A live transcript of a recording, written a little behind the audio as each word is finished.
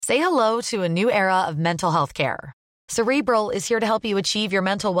Say hello to a new era of mental health care. Cerebral is here to help you achieve your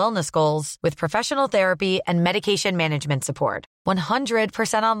mental wellness goals with professional therapy and medication management support.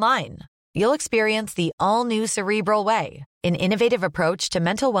 100% online. You'll experience the all-new Cerebral Way, an innovative approach to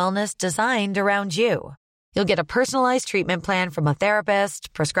mental wellness designed around you. You'll get a personalized treatment plan from a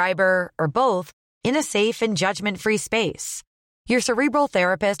therapist, prescriber, or both in a safe and judgment-free space. Your Cerebral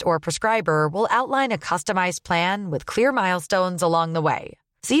therapist or prescriber will outline a customized plan with clear milestones along the way,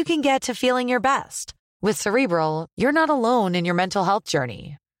 so you can get to feeling your best. With Cerebral, you're not alone in your mental health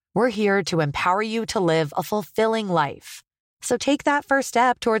journey. We're here to empower you to live a fulfilling life. So take that first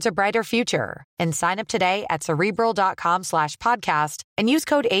step towards a brighter future and sign up today at Cerebral.com/podcast and use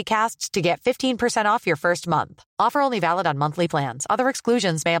code ACAST to get 15% off your first month. Offer only valid on monthly plans. Other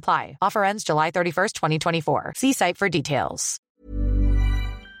exclusions may apply. Offer ends July 31st, 2024. See site for details.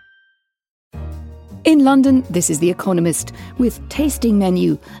 In London, this is The Economist, with Tasting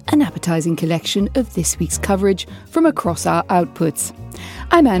Menu, an appetising collection of this week's coverage from across our outputs.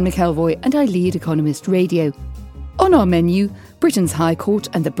 I'm Anne McElvoy and I lead Economist Radio. On our menu, Britain's High Court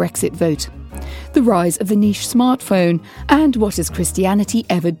and the Brexit vote, the rise of the niche smartphone, and what has Christianity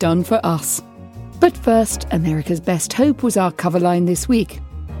ever done for us? But first, America's best hope was our cover line this week.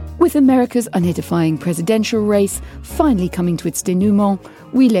 With America's unedifying presidential race finally coming to its denouement,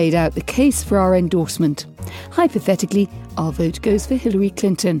 we laid out the case for our endorsement. Hypothetically, our vote goes for Hillary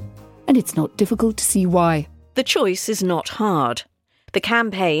Clinton, and it's not difficult to see why. The choice is not hard. The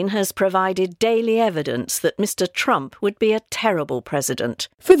campaign has provided daily evidence that Mr. Trump would be a terrible president.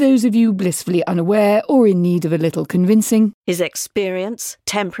 For those of you blissfully unaware or in need of a little convincing, his experience,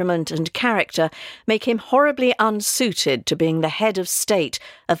 temperament and character make him horribly unsuited to being the head of state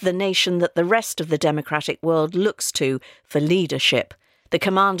of the nation that the rest of the democratic world looks to for leadership, the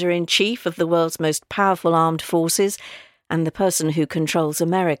commander-in-chief of the world's most powerful armed forces, and the person who controls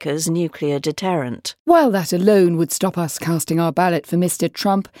America's nuclear deterrent. While that alone would stop us casting our ballot for Mr.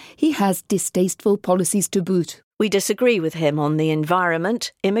 Trump, he has distasteful policies to boot. We disagree with him on the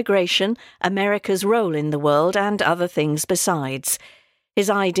environment, immigration, America's role in the world, and other things besides. His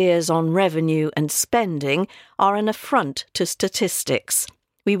ideas on revenue and spending are an affront to statistics.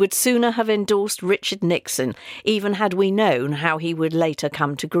 We would sooner have endorsed Richard Nixon, even had we known how he would later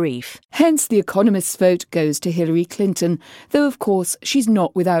come to grief. Hence, The Economist's vote goes to Hillary Clinton, though of course she's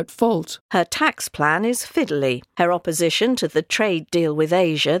not without fault. Her tax plan is fiddly. Her opposition to the trade deal with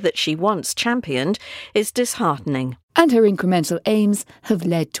Asia that she once championed is disheartening. And her incremental aims have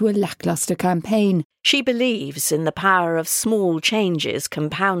led to a lacklustre campaign. She believes in the power of small changes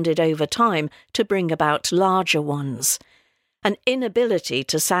compounded over time to bring about larger ones. An inability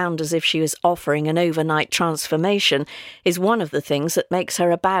to sound as if she was offering an overnight transformation is one of the things that makes her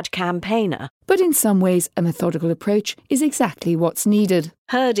a bad campaigner. But in some ways, a methodical approach is exactly what's needed.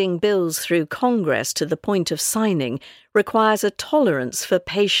 Herding bills through Congress to the point of signing requires a tolerance for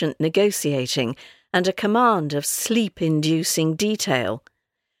patient negotiating and a command of sleep-inducing detail.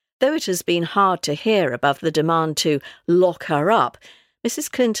 Though it has been hard to hear above the demand to lock her up,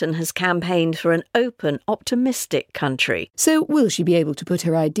 Mrs. Clinton has campaigned for an open, optimistic country. So will she be able to put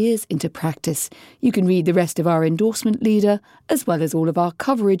her ideas into practice? You can read the rest of our endorsement leader, as well as all of our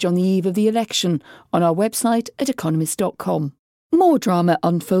coverage on the eve of the election, on our website at economist.com. More drama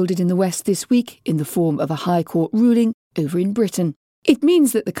unfolded in the West this week in the form of a High Court ruling over in Britain. It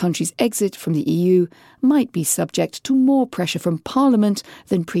means that the country's exit from the EU might be subject to more pressure from Parliament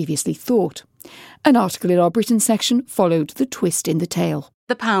than previously thought. An article in our Britain section followed the twist in the tale.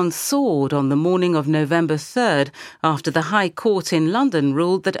 The pound soared on the morning of November 3rd after the High Court in London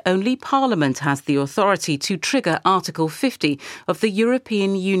ruled that only Parliament has the authority to trigger Article 50 of the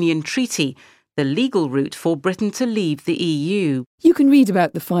European Union Treaty, the legal route for Britain to leave the EU. You can read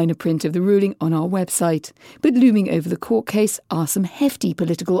about the finer print of the ruling on our website, but looming over the court case are some hefty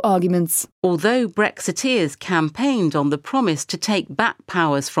political arguments. Although Brexiteers campaigned on the promise to take back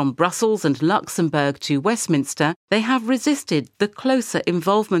powers from Brussels and Luxembourg to Westminster, they have resisted the closer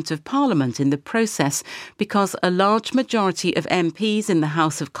involvement of Parliament in the process because a large majority of MPs in the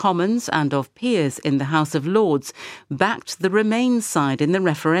House of Commons and of peers in the House of Lords backed the Remain side in the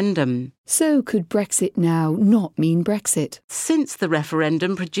referendum. So could Brexit now not mean Brexit? Since the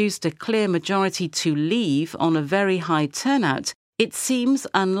referendum produced a clear majority to leave on a very high turnout, it seems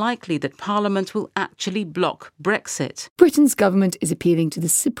unlikely that Parliament will actually block Brexit. Britain's government is appealing to the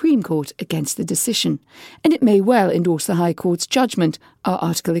Supreme Court against the decision, and it may well endorse the High Court's judgment, our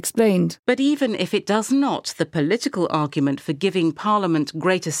article explained. But even if it does not, the political argument for giving Parliament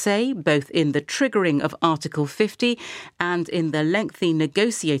greater say, both in the triggering of Article 50 and in the lengthy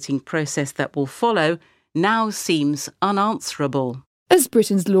negotiating process that will follow, now seems unanswerable. As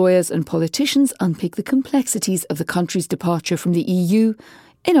Britain's lawyers and politicians unpick the complexities of the country's departure from the EU,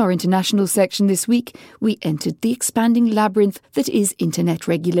 in our international section this week, we entered the expanding labyrinth that is internet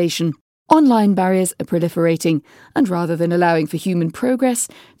regulation. Online barriers are proliferating, and rather than allowing for human progress,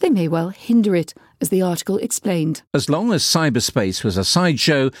 they may well hinder it, as the article explained. As long as cyberspace was a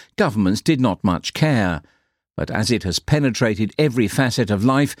sideshow, governments did not much care. But as it has penetrated every facet of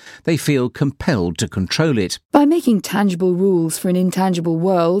life, they feel compelled to control it. By making tangible rules for an intangible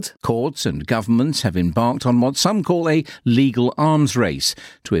world, courts and governments have embarked on what some call a legal arms race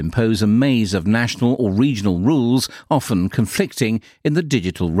to impose a maze of national or regional rules, often conflicting, in the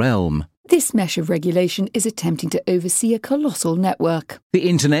digital realm. This mesh of regulation is attempting to oversee a colossal network. The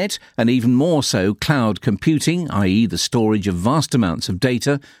internet, and even more so cloud computing, i.e. the storage of vast amounts of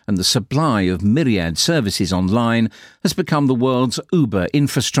data and the supply of myriad services online, has become the world's Uber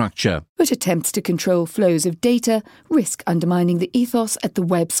infrastructure. But attempts to control flows of data risk undermining the ethos at the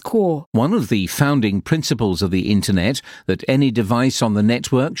web's core. One of the founding principles of the internet, that any device on the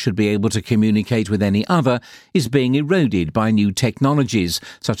network should be able to communicate with any other, is being eroded by new technologies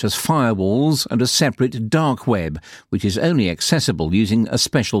such as firewalls and a separate dark web, which is only accessible using a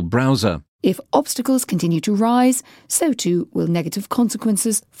special browser. If obstacles continue to rise, so too will negative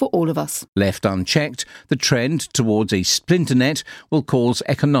consequences for all of us. Left unchecked, the trend towards a splinternet will cause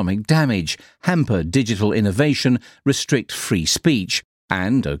economic damage, hamper digital innovation, restrict free speech,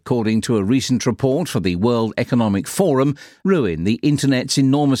 and, according to a recent report for the World Economic Forum, ruin the internet's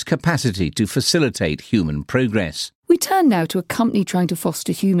enormous capacity to facilitate human progress. We turn now to a company trying to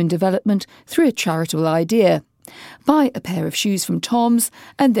foster human development through a charitable idea. Buy a pair of shoes from Tom's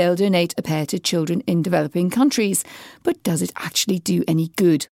and they'll donate a pair to children in developing countries. But does it actually do any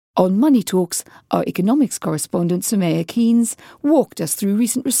good? On Money Talks, our economics correspondent Sumaya Keynes walked us through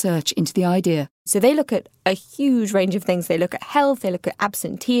recent research into the idea. So they look at a huge range of things. They look at health, they look at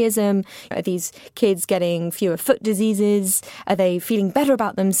absenteeism. Are these kids getting fewer foot diseases? Are they feeling better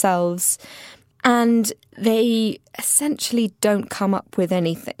about themselves? And they essentially don't come up with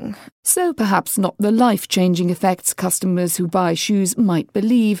anything. So perhaps not the life-changing effects customers who buy shoes might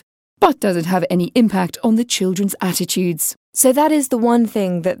believe, but does it have any impact on the children's attitudes? So that is the one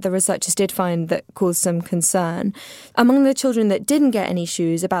thing that the researchers did find that caused some concern. Among the children that didn't get any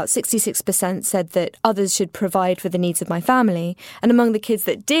shoes, about 66% said that others should provide for the needs of my family. And among the kids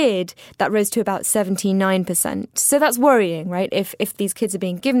that did, that rose to about 79%. So that's worrying, right? If these kids are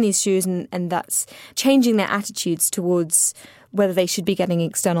being given these shoes and that's changing their attitudes towards whether they should be getting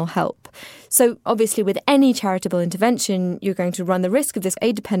external help. So obviously with any charitable intervention, you're going to run the risk of this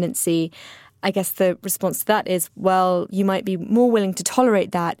aid dependency. I guess the response to that is, well, you might be more willing to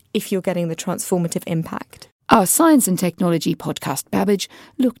tolerate that if you're getting the transformative impact. Our Science and Technology podcast, Babbage,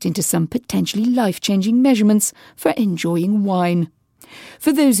 looked into some potentially life-changing measurements for enjoying wine.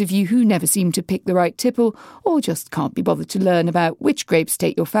 For those of you who never seem to pick the right tipple or just can't be bothered to learn about which grapes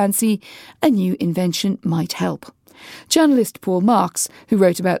take your fancy, a new invention might help. Journalist Paul Marks, who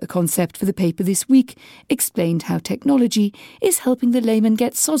wrote about the concept for the paper this week, explained how technology is helping the layman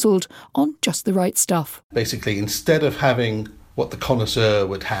get sozzled on just the right stuff. Basically, instead of having what the connoisseur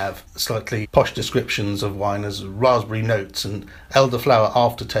would have, slightly posh descriptions of wine as raspberry notes and elderflower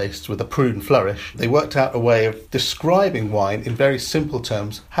aftertastes with a prune flourish, they worked out a way of describing wine in very simple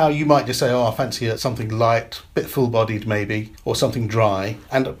terms. How you might just say, oh, I fancy something light, a bit full-bodied maybe, or something dry.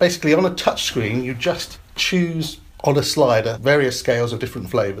 And basically on a touchscreen, you just choose on a slider various scales of different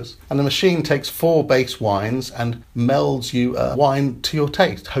flavours, and the machine takes 4 base wines and melds you a wine to your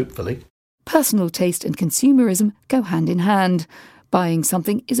taste, hopefully. Personal taste and consumerism go hand in hand. Buying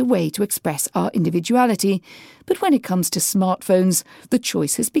something is a way to express our individuality, but when it comes to smartphones, the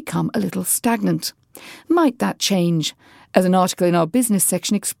choice has become a little stagnant. Might that change? As an article in our business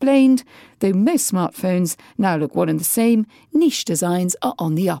section explained, though most smartphones now look one and the same, niche designs are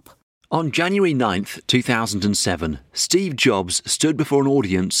on the up. On January 9th, 2007, Steve Jobs stood before an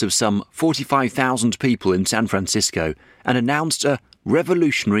audience of some 45,000 people in San Francisco and announced a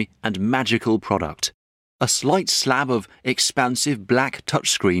revolutionary and magical product. A slight slab of expansive black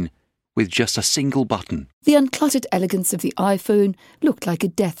touchscreen with just a single button. The uncluttered elegance of the iPhone looked like a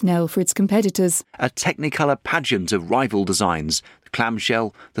death knell for its competitors. A Technicolor pageant of rival designs, the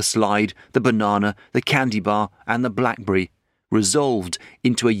clamshell, the slide, the banana, the candy bar and the BlackBerry, resolved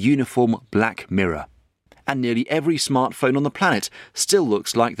into a uniform black mirror. and nearly every smartphone on the planet still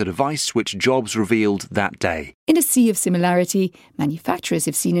looks like the device which Jobs revealed that day. In a sea of similarity, manufacturers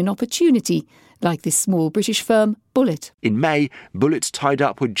have seen an opportunity, like this small British firm, Bullet. In May, Bullet tied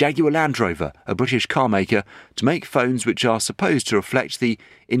up with Jaguar Land Rover, a British car maker, to make phones which are supposed to reflect the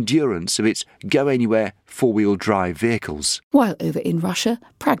endurance of its go-anywhere four-wheel drive vehicles. While over in Russia,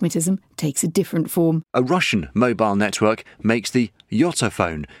 pragmatism takes a different form. A Russian mobile network makes the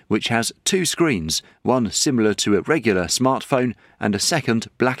Yotophone, which has two screens, one similar to a regular smartphone and a second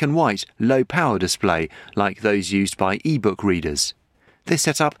black and white low-power display like those used by e-book readers. This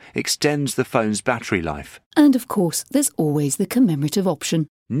setup extends the phone's battery life. And of course, there's always the commemorative option.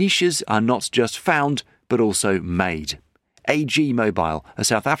 Niches are not just found, but also made. AG Mobile, a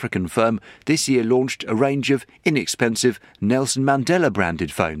South African firm, this year launched a range of inexpensive Nelson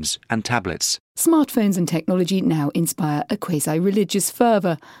Mandela-branded phones and tablets. Smartphones and technology now inspire a quasi-religious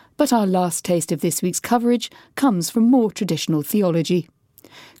fervour, but our last taste of this week's coverage comes from more traditional theology.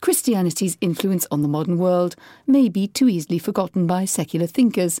 Christianity's influence on the modern world may be too easily forgotten by secular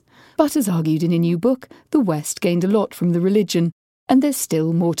thinkers, but as argued in a new book, the West gained a lot from the religion, and there's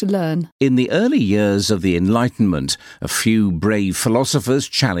still more to learn. In the early years of the Enlightenment, a few brave philosophers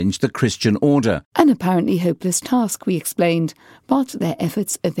challenged the Christian order. An apparently hopeless task, we explained, but their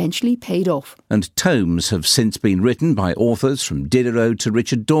efforts eventually paid off. And tomes have since been written by authors from Diderot to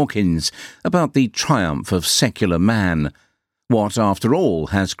Richard Dawkins about the triumph of secular man. What, after all,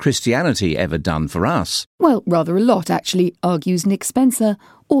 has Christianity ever done for us? Well, rather a lot, actually, argues Nick Spencer,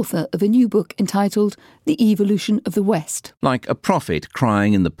 author of a new book entitled The Evolution of the West. Like a prophet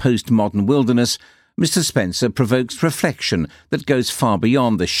crying in the postmodern wilderness, Mr. Spencer provokes reflection that goes far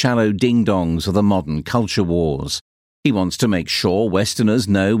beyond the shallow ding-dongs of the modern culture wars. He wants to make sure Westerners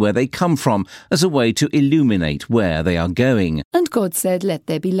know where they come from as a way to illuminate where they are going. And God said, "Let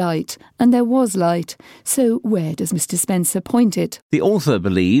there be light," and there was light. So where does Mr. Spencer point it? The author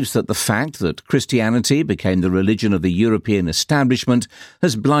believes that the fact that Christianity became the religion of the European establishment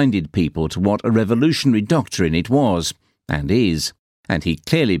has blinded people to what a revolutionary doctrine it was, and is. And he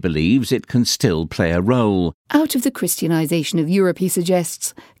clearly believes it can still play a role. Out of the Christianization of Europe, he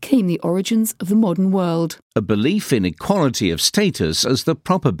suggests, came the origins of the modern world. A belief in equality of status as the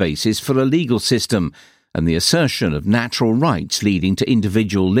proper basis for a legal system, and the assertion of natural rights leading to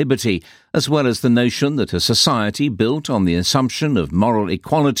individual liberty, as well as the notion that a society built on the assumption of moral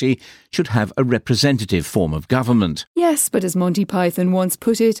equality should have a representative form of government. Yes, but as Monty Python once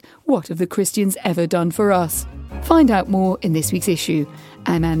put it, what have the Christians ever done for us? Find out more in this week's issue.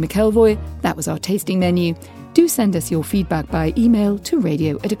 I'm Anne McElvoy. That was our tasting menu. Do send us your feedback by email to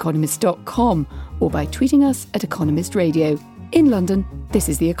radio@economist.com or by tweeting us at Economist Radio. In London, this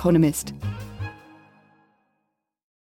is The Economist.